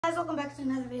guys, welcome back to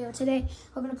another video. Today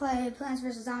we're going to play Plants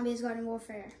vs. Zombies Garden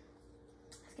Warfare.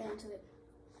 Let's get into it.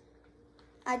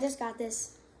 I just got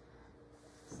this.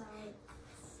 So,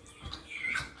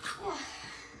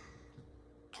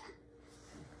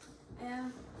 yeah.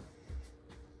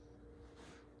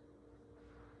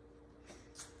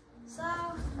 So,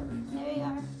 there you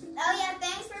are. Oh yeah,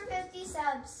 thanks for 50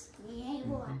 subs.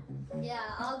 Yeah,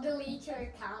 I'll delete your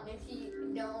account if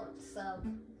you don't sub.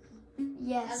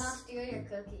 Yes. And I'll steal your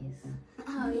cookies.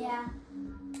 Oh, yeah.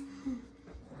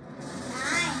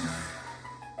 Nice.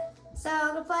 So,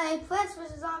 I'm going to play Plants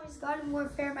vs. Zombies Garden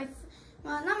Warfare.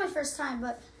 Well, not my first time,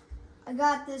 but I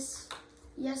got this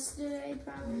yesterday,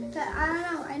 probably.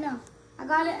 I know. I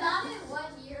got it. You got it 1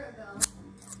 year ago.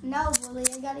 No, bully,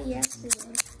 I got it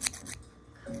yesterday.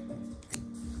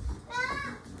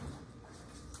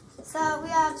 So we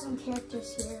have some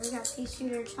characters here. We got Pea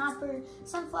Shooter, Chomper,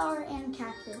 Sunflower, and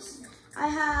Cactus. I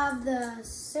have the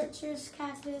Citrus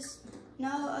Cactus,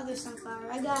 no other Sunflower.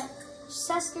 I got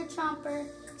Chester Chomper.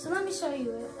 So let me show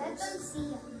you it. Let them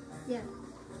see them. Yeah.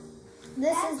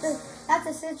 That's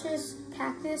a Citrus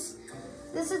Cactus.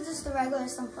 This is just a regular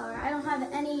Sunflower. I don't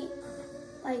have any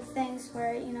like things for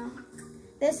it, you know.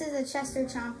 This is a Chester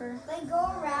Chomper. They go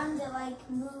around to like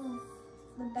move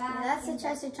the back. Yeah, that's the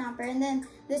Chester Chomper, and then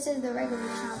this is the regular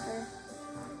Chomper.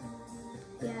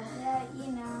 Yeah. Yeah,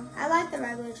 you know. I like the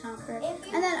regular Chomper.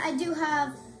 And then I do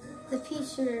have the Pea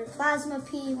Shooter, Plasma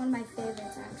Pea, one of my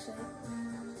favorites actually.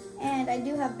 And I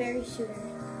do have Berry Shooter.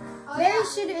 Oh, Berry yeah.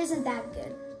 Shooter isn't that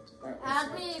good. But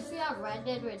Ask me if you have Red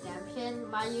Dead Redemption.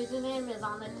 My username is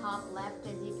on the top left,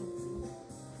 as you can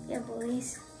see. yeah,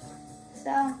 bullies.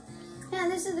 So, yeah,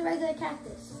 this is the regular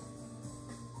cactus.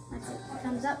 That's it. It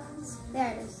comes up.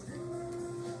 There it is.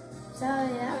 So,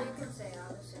 yeah. You can say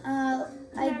obviously.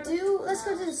 Let's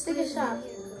go to the sticker shop.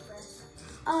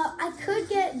 I could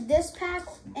get this pack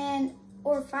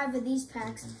or 5 of these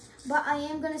packs, but I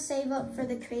am going to save up for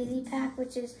the crazy pack,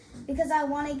 which is because I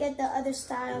want to get the other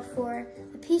style for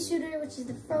the Pea Shooter, which is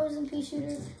the frozen Pea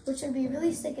Shooter, which would be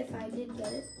really sick if I did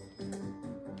get it.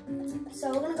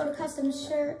 So we're going to go to custom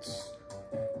search.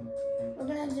 We're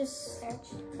going to just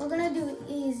search. We're going to do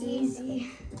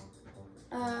easy.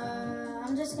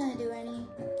 I'm just going to do any.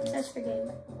 Search for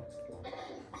game.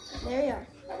 There you are.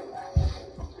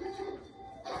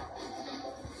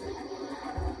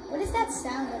 What does that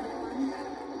sound, everyone?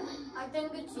 I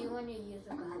think it's you when you use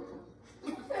a bathroom.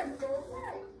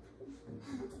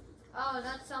 Oh,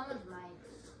 that's someone's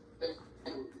mic.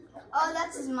 Oh,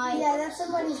 that's his mic. Yeah, that's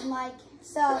somebody's mic.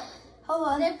 So, hold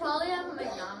on. They probably have a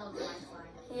McDonald's mic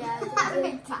line. Yeah, I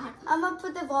think they do. I'm going to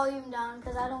put the volume down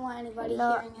because I don't want anybody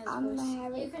hearing his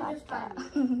voice. You can just find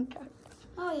me.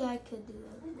 Oh, yeah, I could do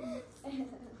that.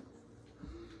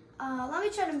 Let me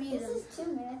try to mute This him. is 2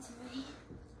 minutes away.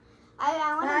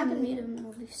 I can mute him.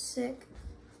 It'll be sick.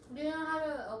 Do you know how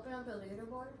to open up the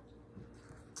leaderboard?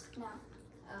 No.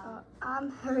 I'm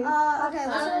hurry. Okay, I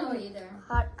let's don't know either.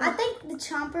 I think the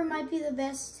Chomper might be the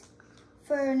best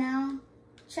for now.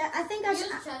 I think I Use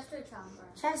should. Chester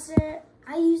Chomper. Chester,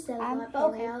 I use that a lot. But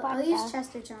okay, I'll use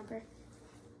Chester Chomper.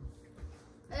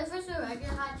 If it's a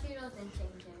regular hot Cheetos, then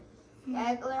change it.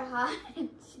 Regular hot.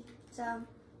 So,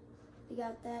 you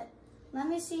got that. Let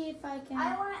me see if I can.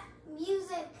 I want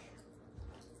music.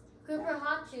 Cooper,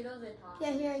 hot Cheetos are hot.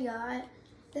 Yeah, here you go.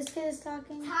 This kid is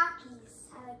talking. Takis.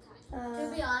 I like Takis.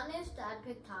 To be honest, I'd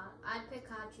pick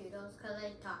hot Cheetos because I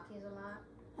eat Takis a lot.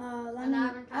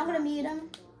 I'm gonna mute him.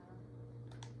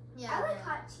 Yeah. I like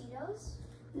hot Cheetos.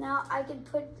 Now I can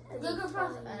put. Look at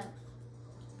press X.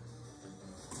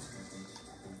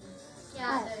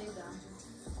 Yeah, X. there you go.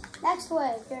 Next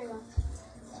wave. Here you go.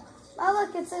 Oh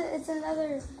look, it's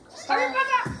another.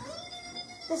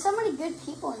 There's so many good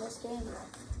people in this game.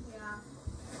 Yeah.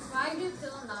 Why do you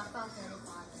feel knockoff everybody?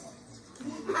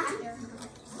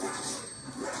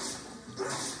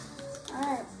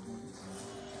 Alright.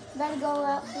 Better go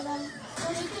out for them. So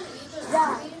you can eat the Die.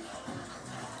 zombies?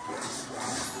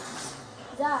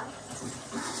 Die.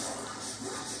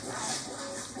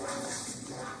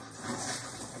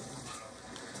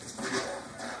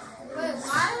 Wait,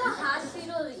 why are the hot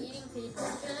Cheetos eating people?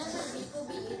 Shouldn't the people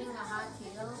be eating the hot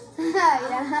Cheetos?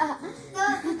 Yeah.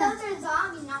 Those are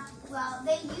zombies, not well.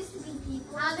 They used to be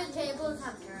people. How the tables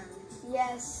have turned.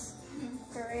 Yes.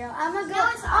 For real. I'm gonna go. No,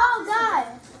 it's Oh God.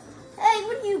 Hey,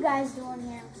 what are you guys doing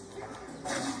here?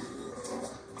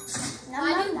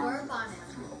 Why do you burp on it?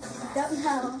 Don't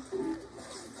know.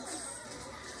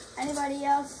 Anybody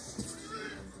else?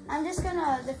 I'm just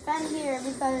gonna defend here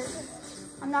because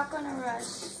I'm not gonna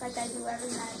rush like I do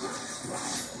every night.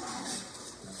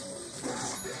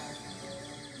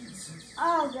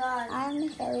 Oh God. I'm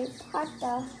Harry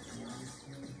Potter.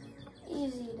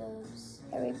 Easy dubs.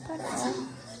 Harry Potter.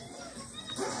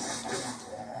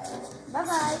 Bye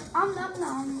bye. Nom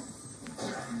nom.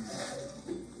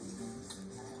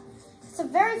 It's a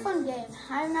very fun game.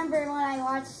 I remember when I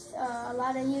watched a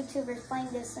lot of YouTubers playing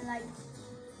this in like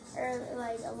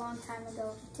a long time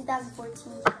ago,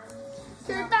 2014.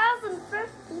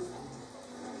 2015.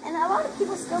 And a lot of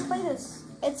people still play this.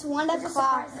 It's 1 Which is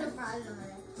o'clock. Surprisingly.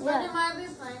 But Yeah. it might be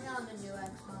playing on the new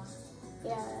Xbox.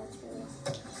 Yeah, that's true.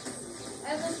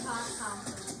 And the top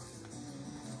console.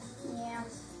 Yeah.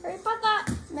 Harry Potter.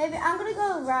 Maybe I'm gonna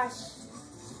go Rush.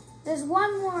 There's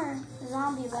one more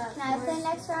zombie left. Can I play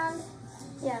next round?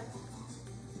 Yeah.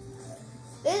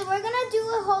 We're gonna do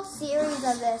a whole series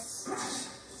of this.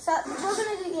 So we're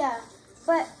gonna do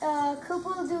but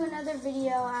Koopa will do another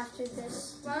video after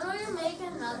this. Why don't you make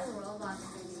another Roblox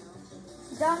video?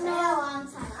 Don't Been a know. long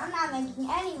time. I'm not making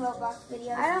any Roblox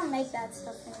videos. I don't make that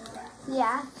stuff anymore.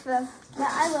 Yeah. But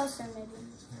I will soon maybe.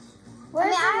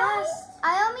 Where's the last?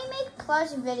 I only make plush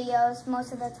videos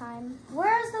most of the time.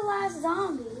 Where's the last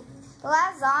zombie? The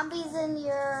last zombie's in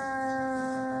your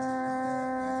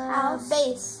House?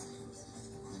 base.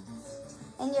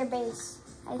 In your base.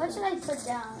 What should I put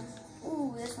down?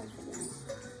 Ooh, this one's pretty nice.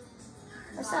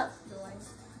 What's up?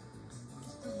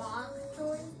 Bonk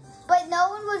joy? But no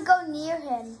one would go near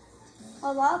him.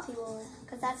 Well, a lot of people would,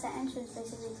 because that's the entrance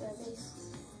basically to our base.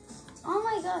 Oh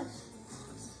my gosh.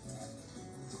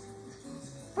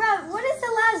 Bro, what is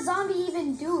the last zombie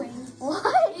even doing?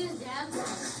 What? He's dancing.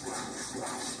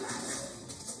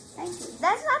 Thank you.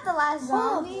 That's not the last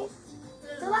zombie.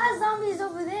 The last zombie is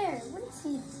over there. What is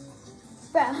he?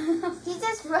 Bro. He's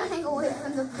just running away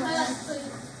from the plane.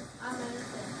 Please. I'm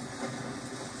innocent.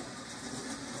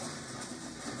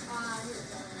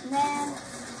 Man.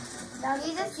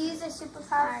 He just used a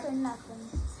superpower for nothing.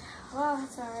 Oh,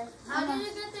 it's alright. How did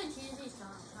you get the cheesy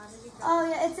song? How did you get Oh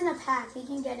yeah, it's in a pack. You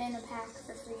can get in a pack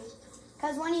for free.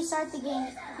 Cause when you start the game,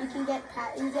 you can get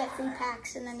free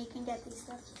packs, and then you can get these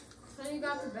stuff. So you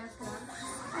got the best one?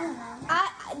 I don't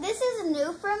know. This is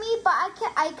new for me, but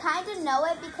I kind of know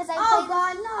it because I Oh played.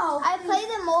 God, no! I play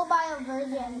the mobile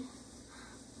version.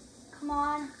 Come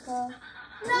on, go.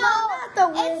 No, not the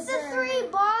it's the wizard. 3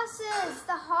 bosses,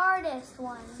 the hardest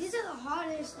ones. These are the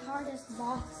hardest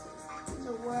bosses in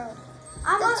the world. The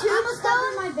I'm almost done tombstone?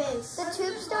 with my base. The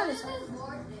tombstone is hard.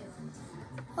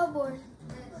 What board?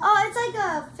 Oh, it's like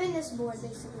a fitness board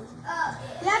basically.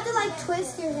 You have to like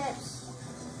twist your hips.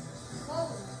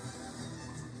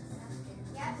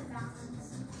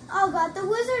 Oh God, the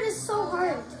wizard is so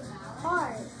hard.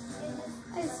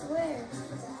 I swear.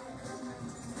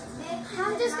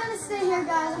 I'm just gonna stay here,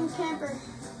 guys. I'm a camper.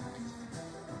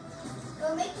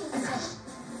 We're making sense.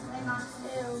 My mom.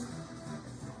 Ew.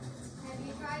 Have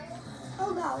you tried it?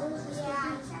 Oh God, what is this? Yeah, I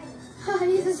tried it.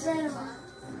 He just ran away.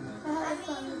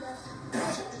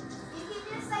 You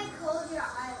can just like close your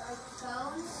eye like so.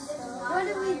 And just What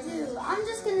do we do? I'm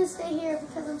just gonna stay here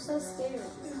because I'm so scared.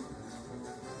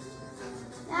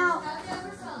 Now, Have you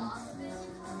ever fell off a bit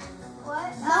before?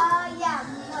 What? Yeah,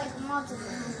 like multiple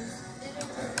times.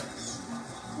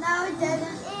 no, it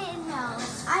didn't. No.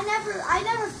 I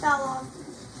never fell off.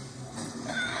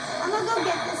 I'm gonna go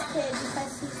get this kid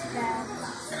because he's bad.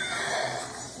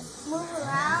 Move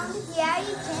around? Yeah,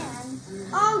 you can.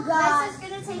 Oh God. This is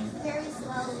gonna take very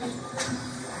slowly.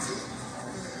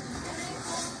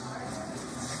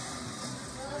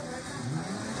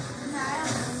 No, I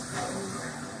don't think so.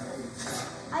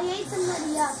 I ate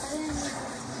somebody up. I didn't eat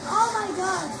them. Oh my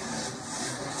God.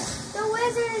 The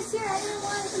wizard is here. I didn't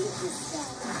want to eat this guy.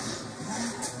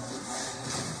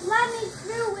 Let me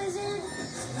through, wizard.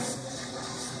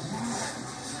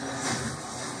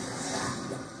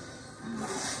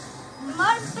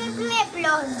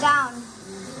 Multiple down.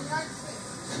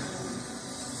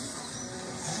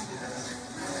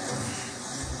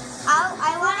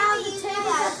 I Wow, want the to use tables my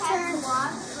have iPad turned. to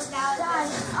walk without God.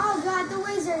 Oh God, the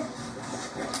wizard.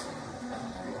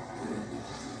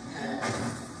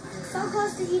 So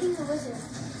close to eating the wizard.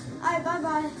 Alright,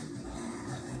 bye-bye.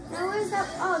 Now where's that?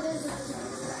 Oh, there's a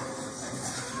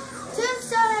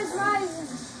tombstone is rising.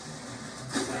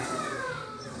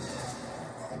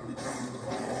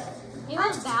 He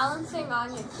was balancing on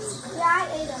your feet. Yeah, I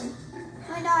ate him.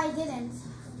 Wait, no, I didn't.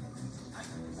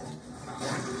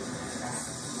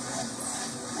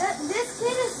 This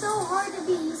kid is so hard to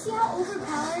beat. You see how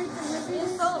overpowered the wizard is?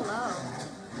 He's so low.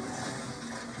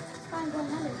 Fine, go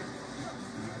another.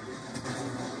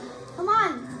 Come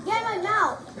on, get in my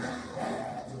mouth.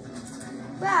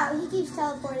 Wow, he keeps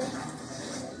teleporting.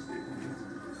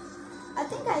 A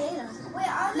think I ate them. Wait,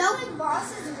 are Nope. like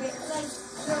bosses like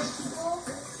real people?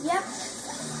 Yep.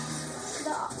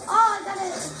 Oh, I got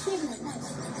an achievement. Nice.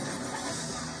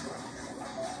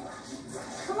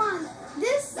 Come on.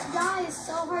 This guy is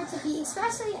so hard to beat,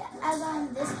 especially as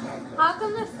I'm this character. How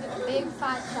come the big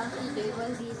fat chunky dude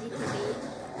was easy to beat?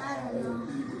 I don't know.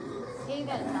 You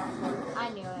gotta teleport. I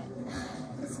knew it.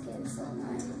 This kid is so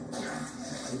annoying.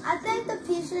 I think the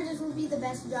pizza just would be the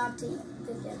best job to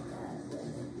get that.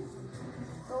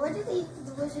 But where did the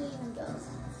wizard even go?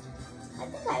 I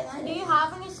think I might. Do you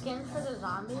have any skins for the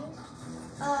zombies?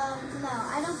 No,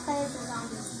 I don't play as the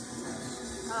zombies.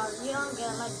 You don't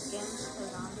get like skins for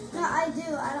zombies. No, I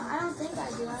do. I don't think I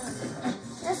do.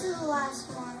 This is the last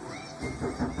one.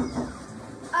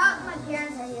 Oh, my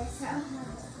parents are here, so.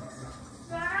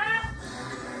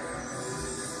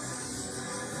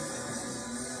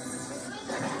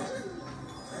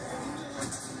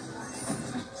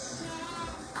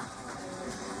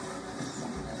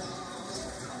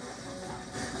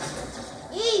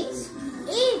 Eat!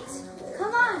 Eat!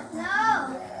 Come on!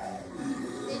 No.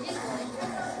 Did you glitch?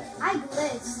 I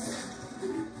glitched.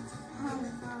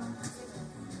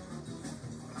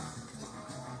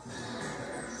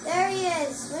 There he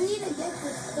is. We need to get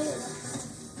this kid.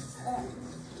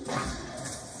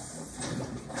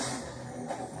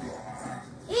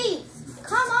 Eat!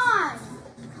 Come on!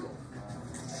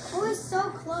 Oh, we're so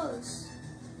close.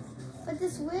 But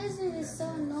this wizard is so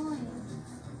annoying.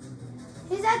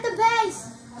 He's at the base.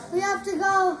 We have to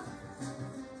go.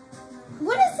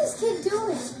 What is this kid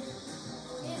doing?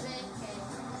 He's AFK.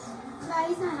 No,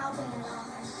 he's not helping at all.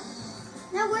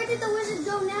 Now, where did the wizard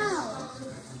go now?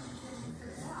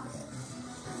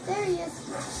 There he is.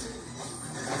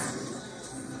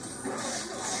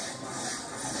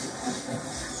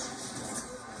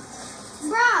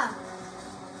 Bruh!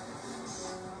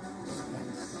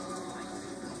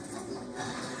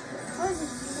 What is it?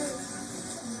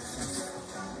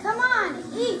 Come on,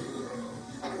 eat!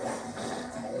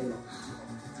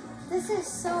 This is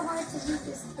so hard to beat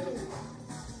this kid.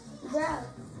 Bruh.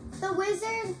 The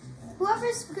wizard,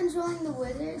 whoever's controlling the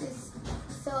wizard is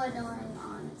so annoying,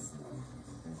 honestly.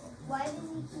 Why does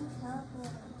he keep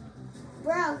teleporting?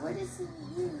 Bro, what does he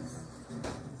use?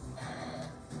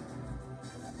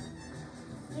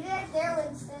 You're right there,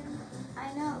 Winston.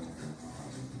 I know.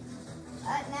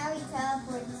 Now he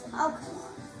teleports. Oh, come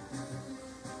on.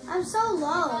 I'm so On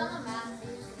low. the map,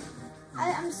 dude.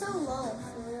 I'm so low,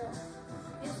 for real.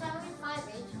 You're 75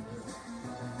 HP.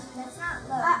 That's not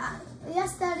low.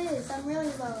 Yes, that is. I'm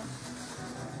really low.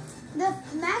 The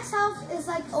max health is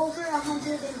like over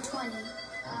 120.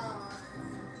 Oh.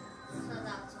 So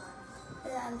that's why.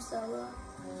 Yeah, I'm so low.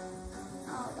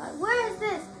 Oh, God. Where is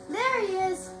this? There he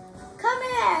is. Come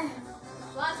here.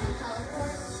 Watch him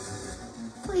teleport.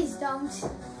 Please don't.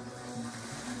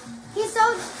 He's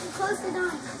so close to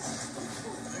dying.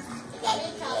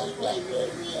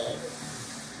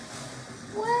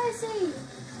 Where is he?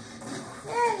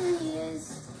 There he is.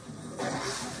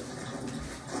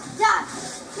 Die.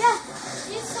 Yeah.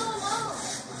 He's so low.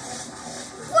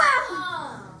 Wow.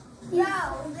 Oh. Yo,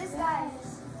 this guy is.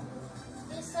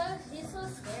 He's so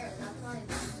scared. That's why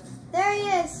he's doing it. There he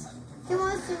is. He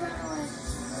wants to run away.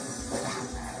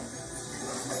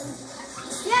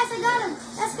 Yes, I got him.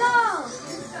 Let's go.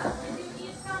 Did you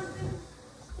eat something?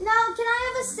 No, can I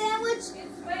have a sandwich?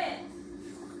 It's red.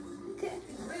 Okay.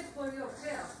 It's red for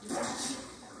yourself.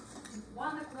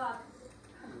 1 o'clock.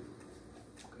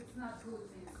 It's not good.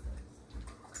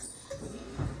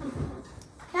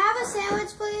 Can I have a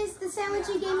sandwich, please? The sandwich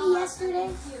you gave me yesterday.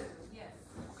 Here, yes.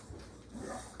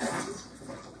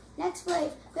 Next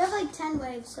wave. We have like 10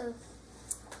 waves, so.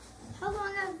 How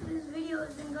long has this video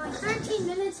been going? 13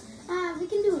 minutes? We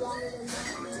can do longer than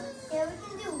that. Yeah, we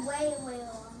can do way, way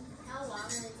long. How long are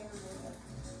they gonna make it?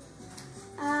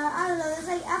 I don't know. There's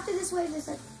like, after this wave, there's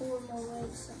like 4 more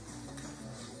waves. So.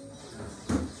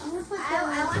 I'm gonna put I that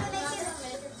want to make it.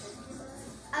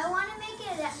 I want to make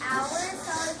it an hour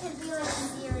so it could be like a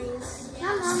series. No,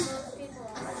 no. Most people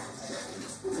are.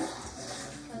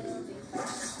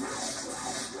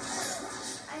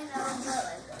 I know, but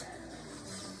like.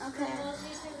 Okay. Most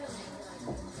YouTubers make it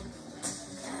like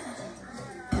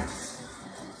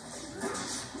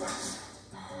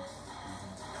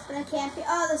But I can't be.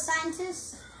 Oh, the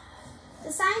scientist.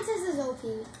 The scientist is OP.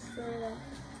 For real.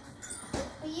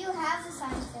 But you have the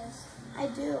scientist. I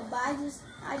do, but I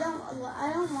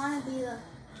don't want to be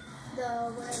the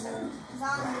whatever.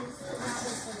 Zombies.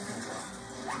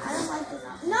 I don't like the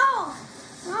zombie. No!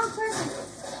 Wrong person.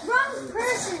 Wrong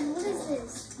person. What is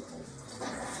this?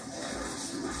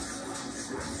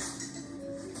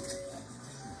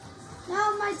 No,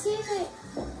 my teammate.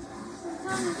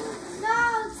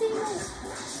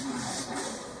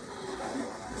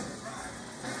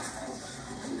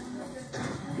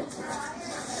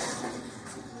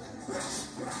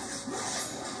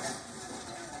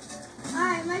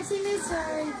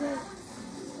 Okay.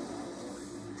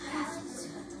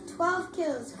 12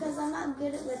 kills, because I'm not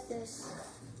good with this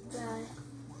guy.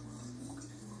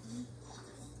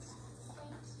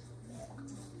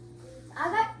 I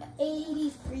got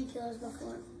 83 kills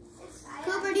before.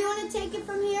 Cooper, do you want to take it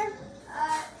from here?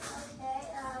 Okay.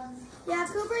 Yeah,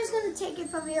 Cooper is going to take it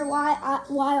from here while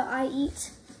I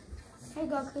eat. Here you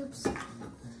go, Coops.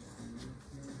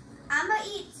 I'm gonna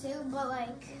eat too, but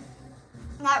like,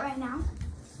 Not right now.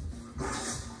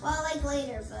 well, like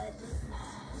later, but.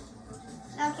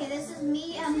 Okay, this is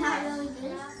me. I'm not really good.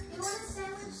 You want a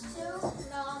sandwich too?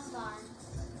 No, I'm fine.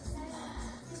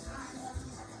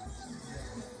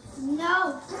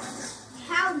 No.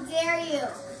 How dare you?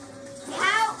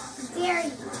 How dare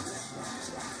you?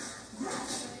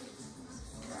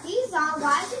 These are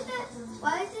why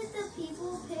did the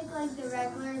people pick like the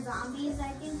regular zombies? I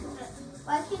think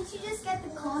why can't you just get the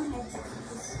cone head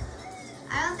zombies?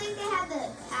 I don't think they have the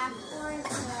pack for it.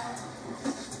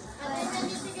 I think they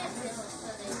need to get built so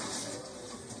they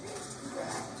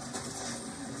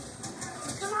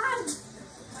Come on.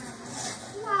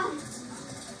 Come on.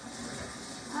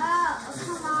 Oh,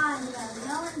 come on.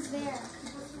 No one's there.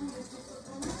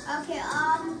 Okay,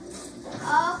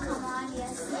 oh, come on.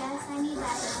 Yes, I need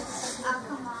that. Oh,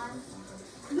 come on.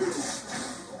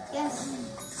 Yes.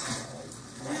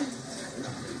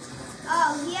 Oh,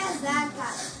 he has that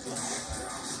guy.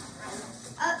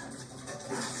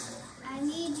 I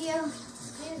need you.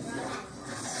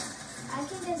 I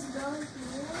can just go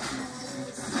here and I can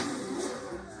just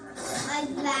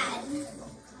like that.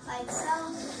 Like so.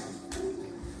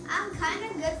 I'm kind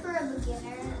of good for a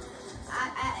beginner. I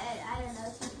don't know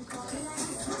if you can call me that.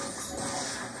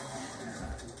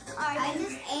 I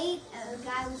just ate a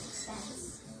guy with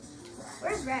defense.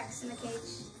 Where's Rex in the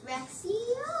cage?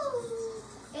 Rexio.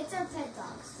 It's our pet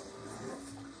dogs.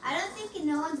 I don't think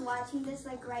no one's watching this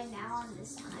like right now on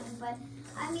this time, but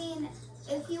I mean,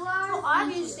 if you are, Well,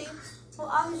 obviously,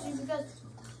 because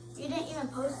you didn't even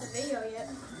post the video yet.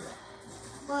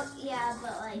 well, yeah,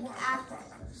 but like after I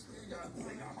post.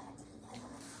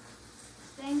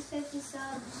 Thanks, 50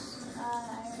 subs. I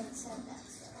already said that.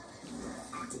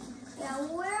 So. Yeah,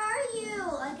 where are you?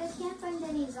 Like, I can't find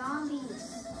any zombies.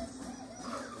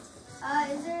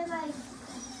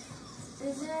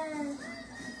 Is there?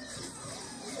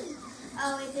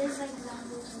 Oh wait, there's like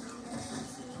zombies over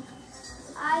here.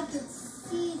 I could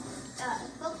see a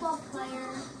football player.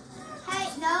 Hey,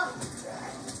 no.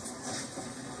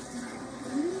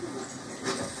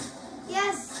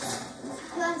 Yes.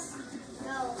 Let's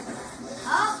go.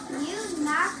 Oh, you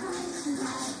not coming to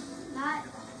not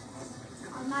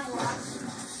on my watch.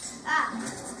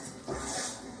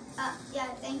 Yeah,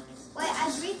 thank you. Wait,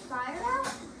 I breathed fire out?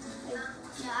 Like,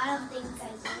 no, I don't think I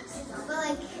did. But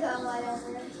like,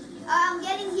 whatever. I'm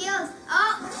getting healed.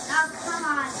 Oh, come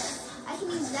on. I can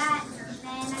use that.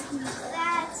 Then I can use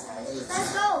that.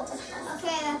 Let's go.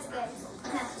 Okay, that's good.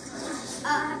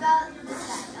 How about this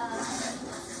guy?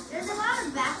 There's a lot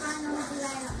of background noises. I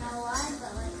don't know why,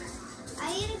 but like, I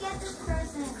need to get this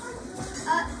person.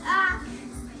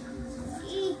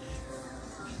 Eek.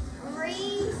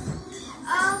 Breathe.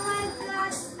 Oh my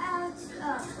gosh. Ouch.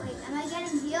 Oh, wait. Am I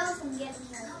getting healed? I'm getting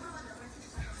healed.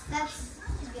 That's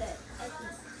good, I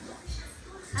think.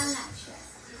 I'm not sure.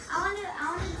 I want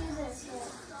to do this here.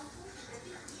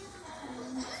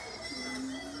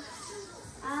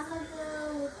 I'm gonna go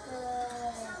with the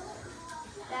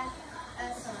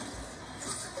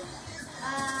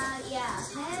yeah,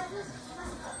 him,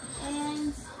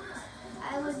 and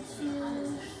I would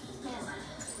choose him.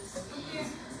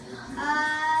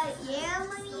 Yeah,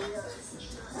 money.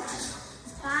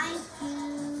 Thank you.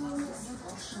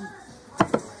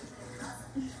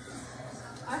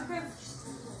 I have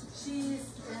cheese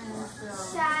and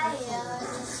Child.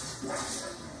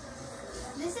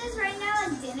 This is right now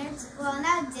like dinner. Well,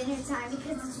 not dinner time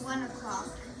because it's 1 o'clock.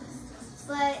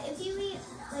 But if you eat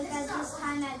like at this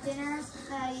time at dinner,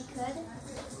 you could.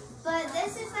 But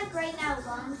this is like right now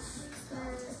lunch.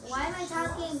 Why am I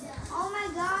talking? Oh my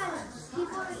God!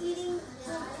 People are eating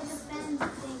the defend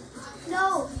thing.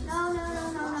 No!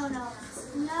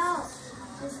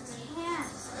 This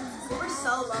can't. We're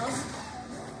so low.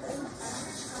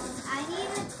 I need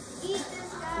to eat this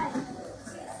guy.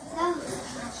 No.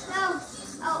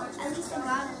 Oh, at least I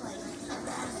got him. Like.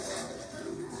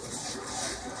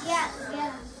 Yeah.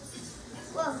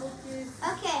 Whoa.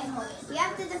 Okay, we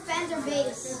have to defend our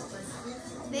base.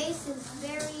 Base is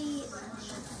very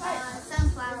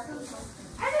sunflower.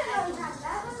 I don't know we have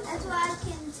that one. That's what I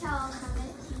can tell from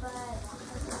it, but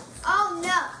oh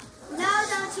no,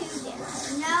 don't you dare.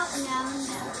 No,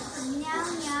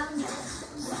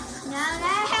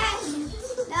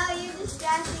 you're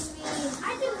distracting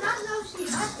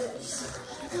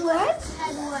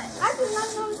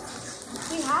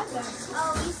have that.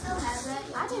 Oh, we still have that.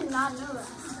 I did not know that.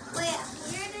 Wait,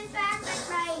 you're the backpack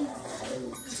right?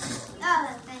 Oh,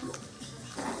 thank you.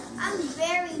 I'm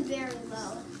very, very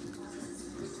low.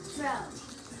 Bro,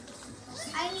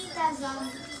 I need that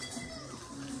zombie.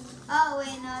 Oh,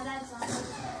 wait, no, that's zombie.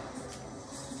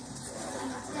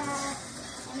 Like that.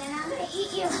 And then I'm gonna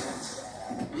eat you.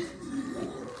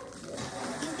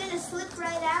 He's gonna slip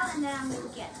right out, and then I'm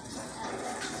gonna get him.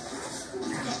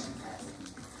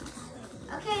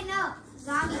 Okay, no.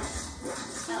 Zombie.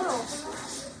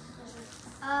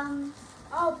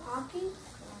 Oh, Poppy?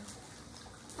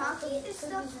 Poppy is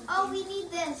still. Oh, we need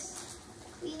this.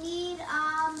 We need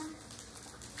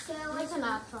so What's an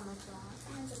app from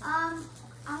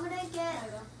I'm gonna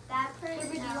get that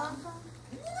person.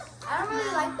 I don't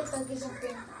really like the cookies up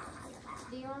here.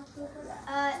 Do you want to? No.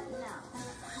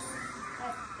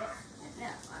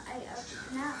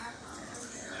 No.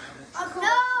 Oh, cool.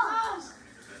 No!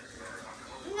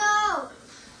 No!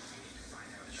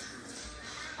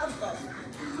 Okay.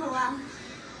 Oh, wow.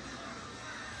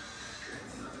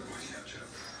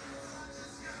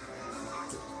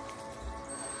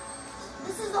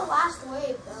 This is the last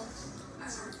wave, though.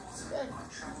 Good.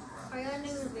 Are you gonna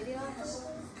do a video?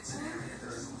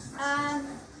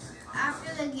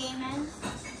 After the game ends.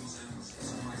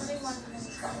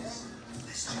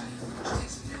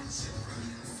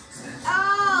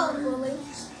 Oh! Bully.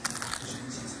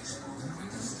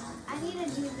 I need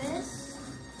to do this.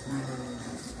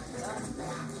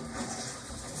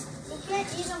 You can't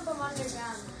eat them from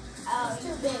underground. Oh, It's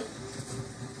too big.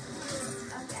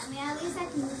 okay. I mean, at least I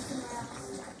can move somewhere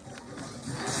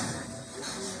else.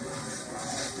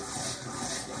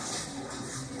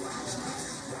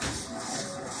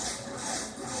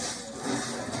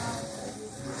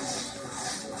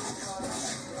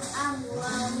 I'm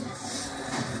low.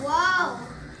 Whoa!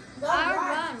 Go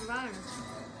Run.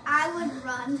 I would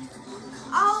run.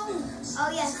 Oh! Oh,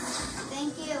 yes.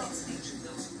 Thank you.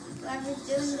 Whoever's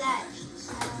doing that.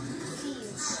 I don't see you.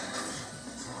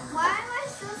 Why am I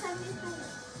still 75?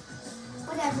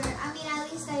 Whatever. I mean,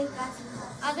 at least I got some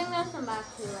help. I think there's some back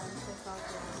to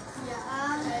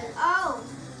Oh.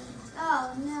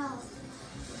 Oh, no.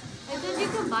 It's just you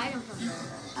can buy them from them.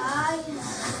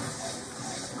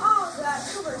 Yes. Oh, God.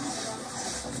 Cooper.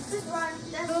 Just run.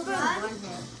 Just Cooper run. one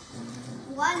hit.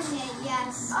 One hit,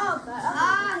 yes. Oh, God.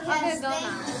 Ah, yes. Okay, go Thank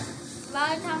now. you.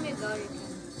 By the time you go, you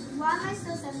can. Why am I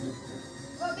still 70?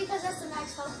 Well, because that's the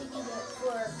max health you can get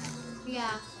for...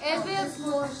 Yeah. If it's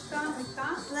For stuff like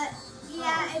that?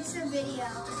 Yeah, it's a video.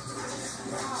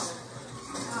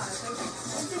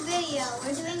 It's a video.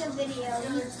 We're doing a video.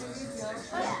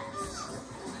 Yeah.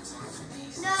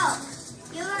 No,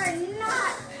 you are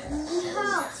not.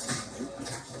 No.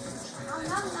 I'm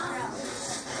not.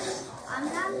 I'm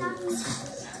not.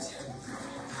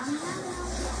 I'm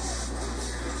not.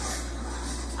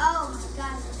 Oh my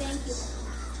God! Thank you.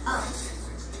 Oh.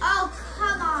 Oh,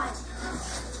 come on.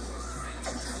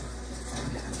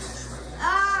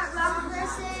 Wrong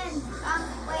person.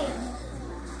 Wait.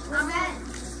 I'm at.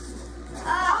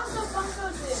 That was the Funko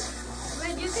too.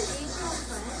 wait, you can eat your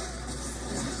friend.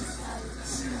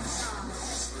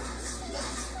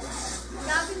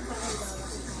 That'd be funny though.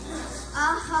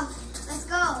 Let's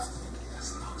go.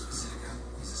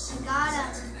 I got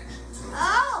him.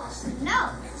 Oh no.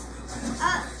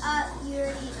 You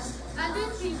already. I think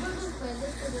people just play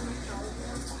this for the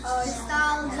nostalgia. Oh,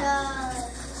 nostalgia.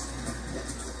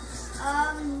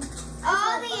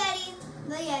 Oh, the Yeti.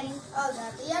 The Yeti. Oh,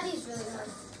 God. The Yeti's really hard.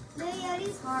 The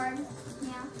Yeti's hard.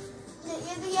 Yeah.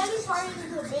 The Yeti's harder than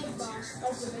the big boss.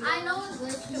 Like the big I know it's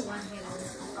glitched to one hitter.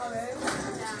 Oh, really?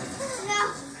 No.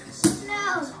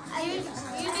 No.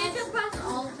 You need to press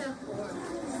Alt F4.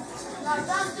 No,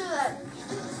 don't do that.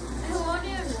 It won't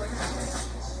even work.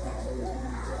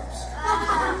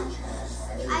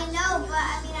 I know, but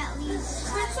I mean at least.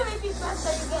 Switch to if you press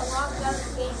that you get locked out of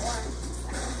the game one.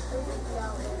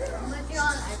 But you're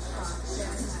on Xbox.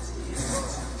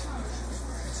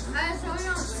 It's only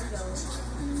on Windows.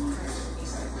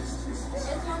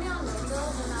 It's only on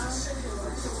Windows, and I don't think it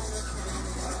works on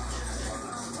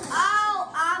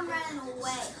Oh, I'm running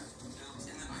away.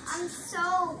 I'm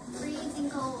so freezing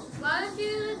cold. Why don't you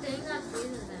do the thing that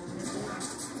freezes them?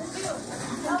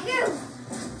 Thank you.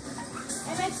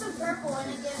 It makes them purple and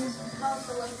it gives health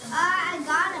away from I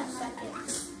got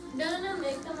him. Doesn't it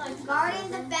make them like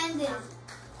Guardian defended.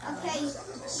 Okay,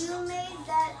 you made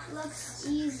that looks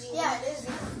easy. Yeah, it is.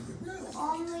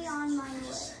 Only on my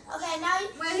way. Okay, now he,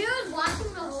 Wait, he was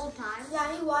watching the whole time?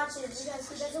 yeah, he watches because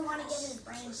he doesn't want to get his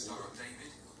brains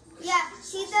eaten. Yeah,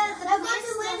 see the Now go to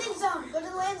the landing zone. Go to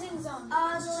the landing zone. the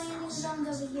landing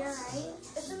zone's over here, right?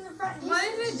 It's in the front. What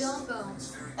if you don't go?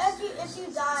 If you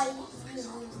die, you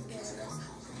lose the game.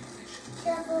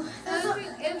 Careful.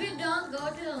 If you don't go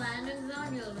to the landing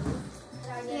zone, you'll lose.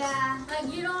 Yeah.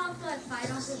 Like, you don't have to like fight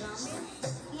off the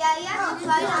zombies. Yeah, you have to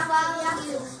fight as well as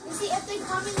you. You see, if they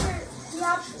come in here, you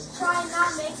have to try and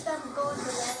not make them go to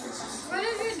the landing zone. What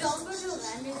if you don't go to the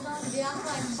landing zone? Do you have to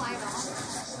like fight off?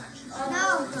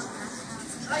 No.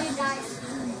 Or you die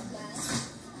instantly.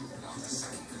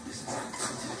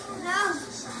 No.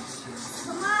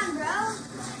 Come on, bro.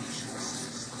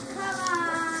 Come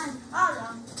on. Oh no.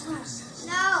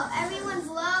 No, everyone's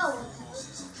low.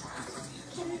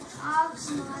 Oh,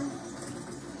 come on.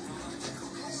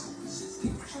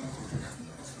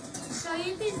 So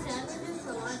you can sandwiches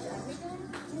for lunch every day?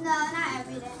 No, not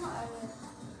every day.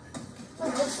 So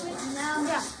this week? No.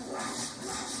 Yeah.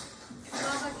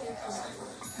 What about you?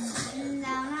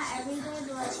 No, not every day,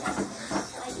 but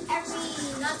like every.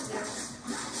 That's good.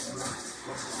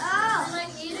 Oh.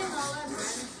 Like eating all that bread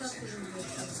and stuff is good,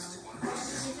 you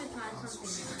should try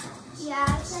something new. Yeah, I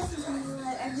try something new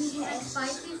like every day. Like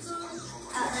spicy food,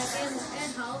 like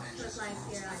it helps with like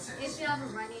your if you have a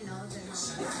runny nose, it helps.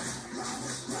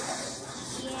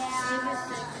 If you're Yeah.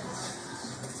 sick, it helps.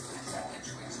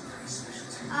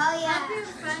 Oh yeah. Help your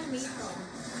friend Miko.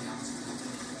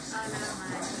 Oh, never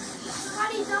mind.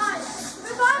 Somebody died.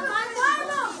 Revive him! Revive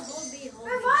him! Hold B.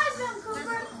 Revive him,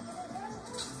 Cooper!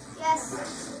 Yes.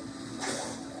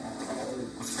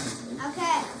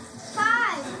 Okay.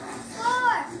 5,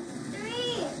 4, 3,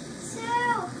 2,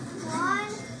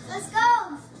 1. Let's go.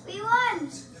 We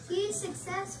won. You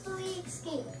successfully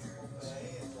escaped.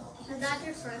 Is that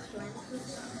your first win?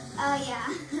 Oh yeah.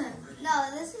 No,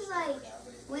 this is like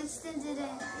Winston did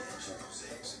it.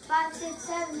 5, 6,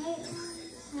 7, 8,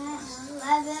 9,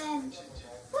 11.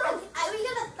 We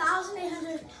got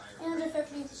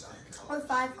 1,850 or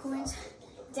 5 coins.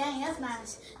 Dang, that's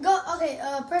nice. Go. Okay.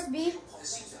 Press B.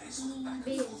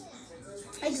 B.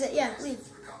 Exit. Yeah. Leave.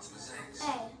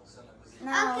 Hey.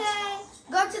 Now, Okay.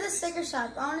 go to the sticker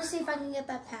shop. I want to see if I can get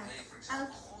that pack.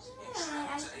 Okay.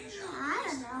 I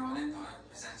don't know.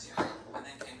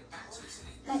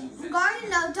 Like, Garden,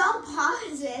 no, don't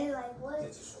pause it. Like, what?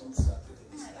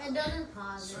 It doesn't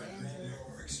pause it.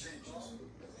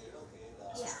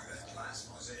 Yeah.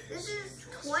 This is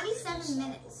 27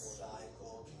 minutes.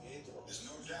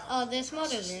 Oh, this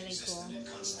mode is really cool.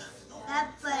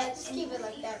 But Just keep it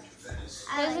like that.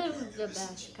 I like This is the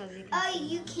best because you can. Oh,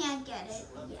 you can't get it.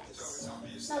 Yes.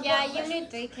 No, Yeah, go, you need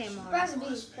 3K more. Press B.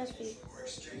 Press B.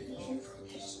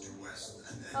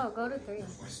 Oh, go to 3.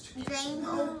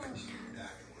 Rainbow.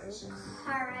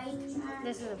 Alright.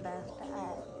 This is the best.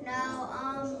 No,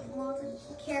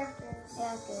 characters.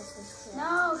 Yeah. Okay. This is cool.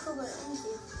 No, Cooper. Let me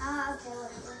see. Okay,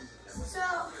 So,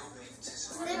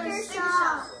 Sticker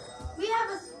shop. We have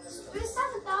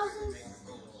 7,000.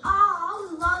 Oh, I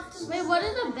would love to. Wait, what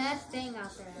is the best thing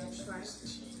out there? Right?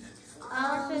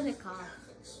 How much does it cost?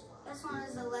 This one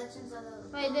is the Legends of the.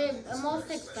 Wait, the most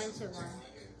expensive one.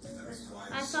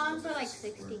 I saw them for like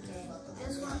 60K.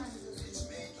 This one is.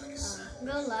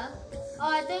 Go left. Oh,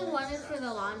 I think one is for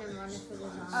the lawn and one is for the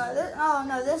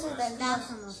zombie. This is the. That's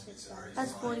the most expensive.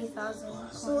 That's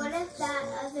 40,000. So what if that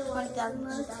other one is the 20,000.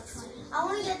 most? I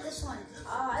want to get this one.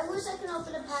 I wish I could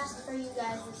open a pack for you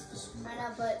guys right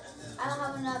now, but I don't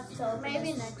have enough to open.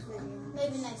 Maybe this. next video.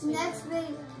 Maybe next video. Next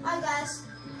video. Alright, guys.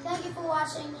 Thank you for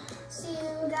watching. See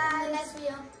you guys in the next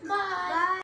video. Bye. Bye.